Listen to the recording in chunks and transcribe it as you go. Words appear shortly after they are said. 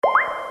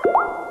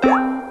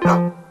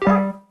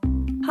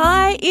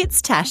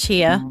it's Tash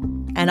here,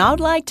 and I'd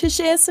like to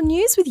share some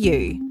news with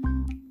you.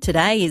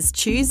 Today is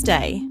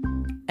Tuesday,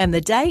 and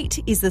the date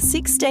is the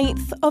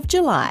 16th of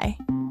July.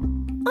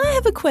 I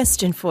have a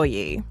question for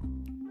you.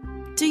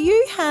 Do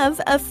you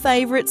have a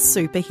favourite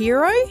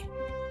superhero?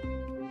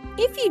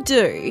 If you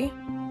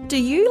do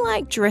you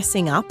like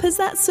dressing up as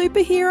that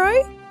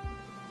superhero?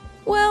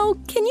 Well,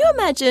 can you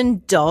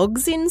imagine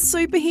dogs in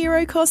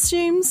superhero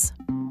costumes?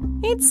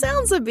 It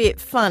sounds a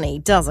bit funny,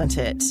 doesn't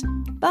it?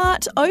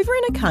 But over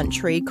in a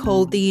country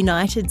called the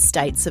United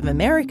States of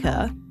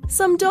America,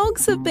 some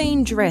dogs have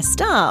been dressed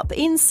up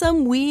in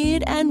some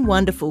weird and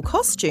wonderful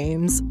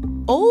costumes,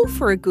 all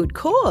for a good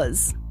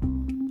cause.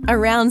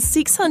 Around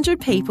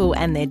 600 people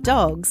and their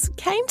dogs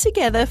came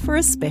together for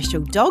a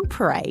special dog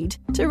parade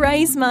to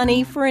raise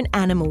money for an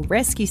animal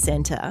rescue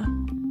centre.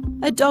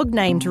 A dog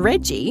named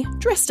Reggie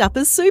dressed up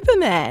as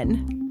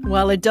Superman,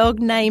 while a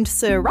dog named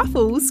Sir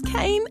Ruffles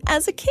came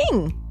as a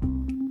king.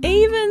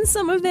 Even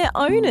some of their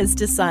owners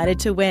decided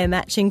to wear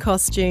matching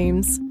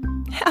costumes.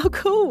 How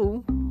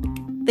cool!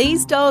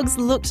 These dogs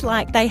looked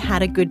like they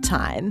had a good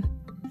time,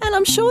 and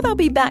I'm sure they'll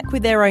be back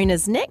with their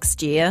owners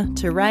next year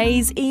to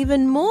raise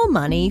even more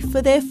money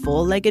for their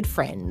four-legged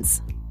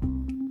friends.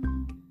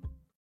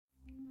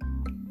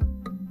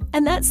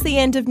 And that's the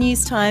end of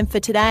news time for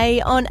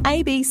today on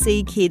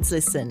ABC Kids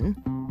Listen.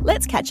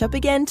 Let's catch up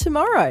again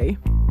tomorrow.